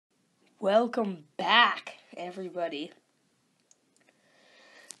Welcome back, everybody.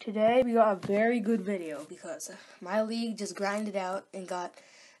 Today we got a very good video because my league just grinded out and got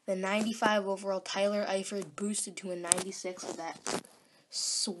the 95 overall Tyler Eifert boosted to a 96 with that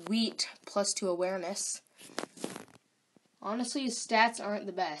sweet +2 awareness. Honestly, his stats aren't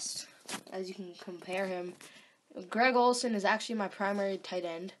the best, as you can compare him. Greg Olsen is actually my primary tight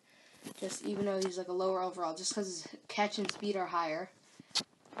end, just even though he's like a lower overall, just because his catch and speed are higher.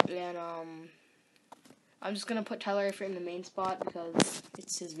 And I'm just gonna put Tyler Eifert in the main spot because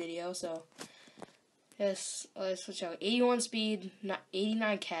it's his video. So yes, let's switch out. 81 speed,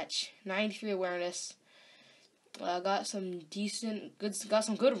 89 catch, 93 awareness. Got some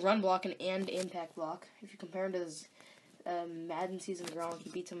good run blocking and impact block. If you compare him to his Madden season Gronk, he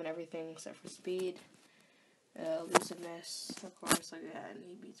beats him in everything except for speed, elusiveness, of course. Like yeah, and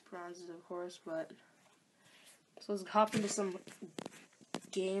he beats bronzes, of course. But so let's hop into some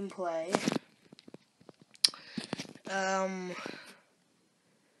gameplay. I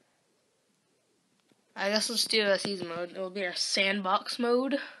guess let's do a season mode. It will be our sandbox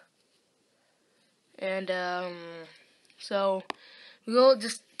mode. And, so we will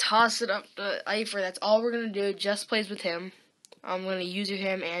just toss it up to Eifert. That's all we're going to do. Just plays with him. I'm going to user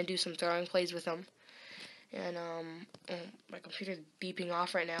him and do some throwing plays with him. And, my computer's beeping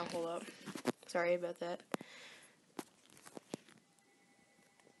off right now. Hold up. Sorry about that.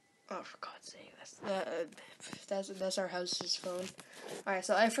 Oh, for God's sake, that's our house's phone. Alright,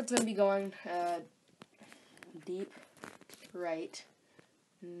 so Eifert's gonna be going deep right.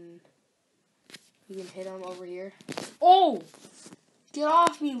 You can hit him over here. Oh! Get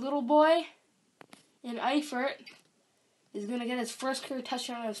off me, little boy! And Eifert is gonna get his first career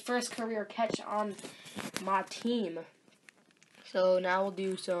touchdown and his first career catch on my team. So now we'll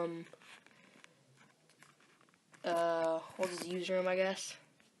do some we'll just user him, I guess.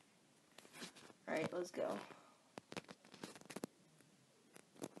 Alright, let's go.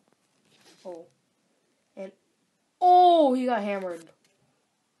 Oh. And, oh, he got hammered.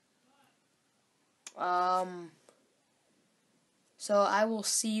 So I will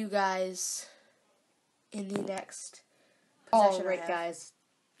see you guys in the next possession. Alright, guys.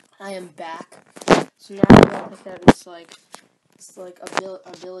 I am back. So now I'm going to pick out it's like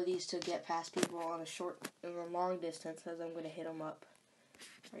abilities to get past people on a long distance, as I'm going to hit them up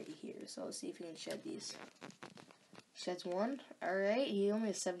right here. So let's see if he can shed these. Sheds one. Alright, he only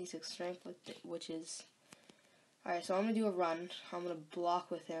has 76 strength, which is... Alright, so I'm going to do a run. I'm going to block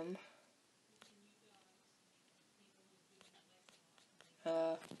with him.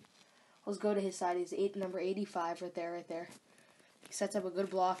 Let's go to his side. He's number 85 right there. He sets up a good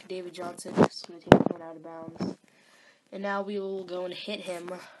block. David Johnson is going to take one out of bounds. And now we will go and hit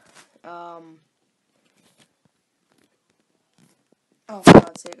him. Oh, for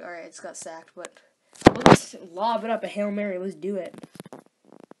God's sake. Alright, it's got sacked, but let's lob it up a Hail Mary. Let's do it.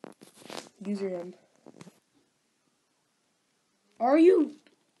 User him. Are you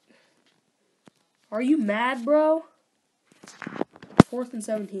mad, bro? 4th and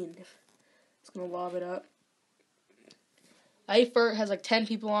 17. It's going to lob it up. Eifert has like 10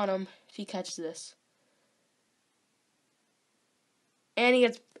 people on him if he catches this.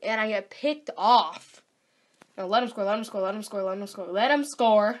 And I get picked off. Now let him score.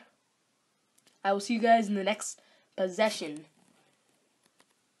 I will see you guys in the next possession.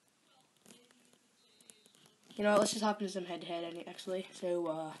 You know what, let's just hop into some head-to-head actually.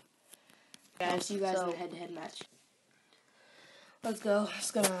 So, yeah, I'll see you guys in the head-to-head match. Let's go.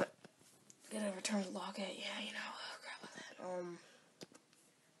 Just gonna get a return locket. Yeah, you know, crap like that.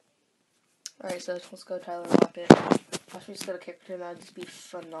 Alright, so let's go Tyler Lockett. Watch me just go to kick return. That'd just be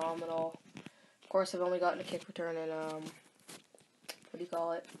phenomenal. Of course, I've only gotten a kick return in, what do you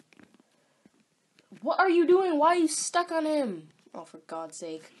call it? What are you doing? Why are you stuck on him? Oh, for God's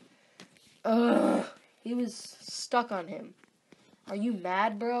sake. Ugh. He was stuck on him. Are you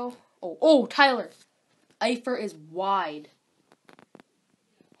mad, bro? Oh, Tyler. Eifert is wide.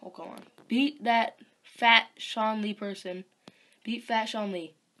 Oh, come on. Beat that fat Sean Lee person. Beat fat Sean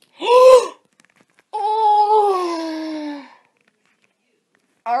Lee. Oh!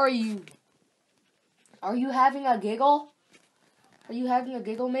 Are you having a giggle? Are you having a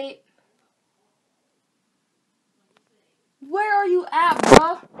giggle, mate? Where are you at,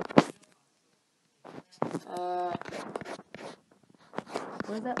 bruh?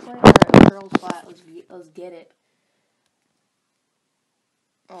 Where's that play? Alright, curled flat. Let's get it.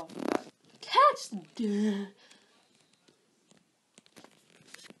 Oh, God. Catch!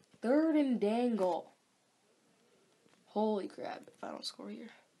 3rd and dangle. Holy crap, if I don't score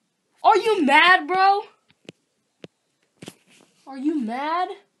here. Are you mad, bro? Are you mad?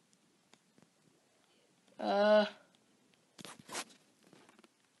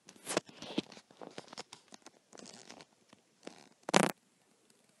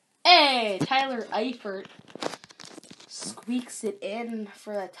 Hey, Tyler Eifert squeaks it in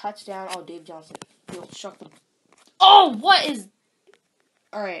for a touchdown. Oh, Dave Johnson. He'll chuck the... Oh, what is...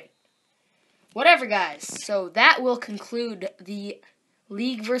 Alright. Whatever, guys. So that will conclude the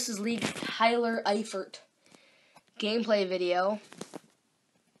League versus League Tyler Eifert gameplay video.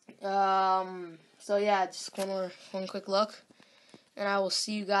 So yeah, just one quick look. And I will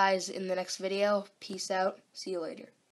see you guys in the next video. Peace out. See you later.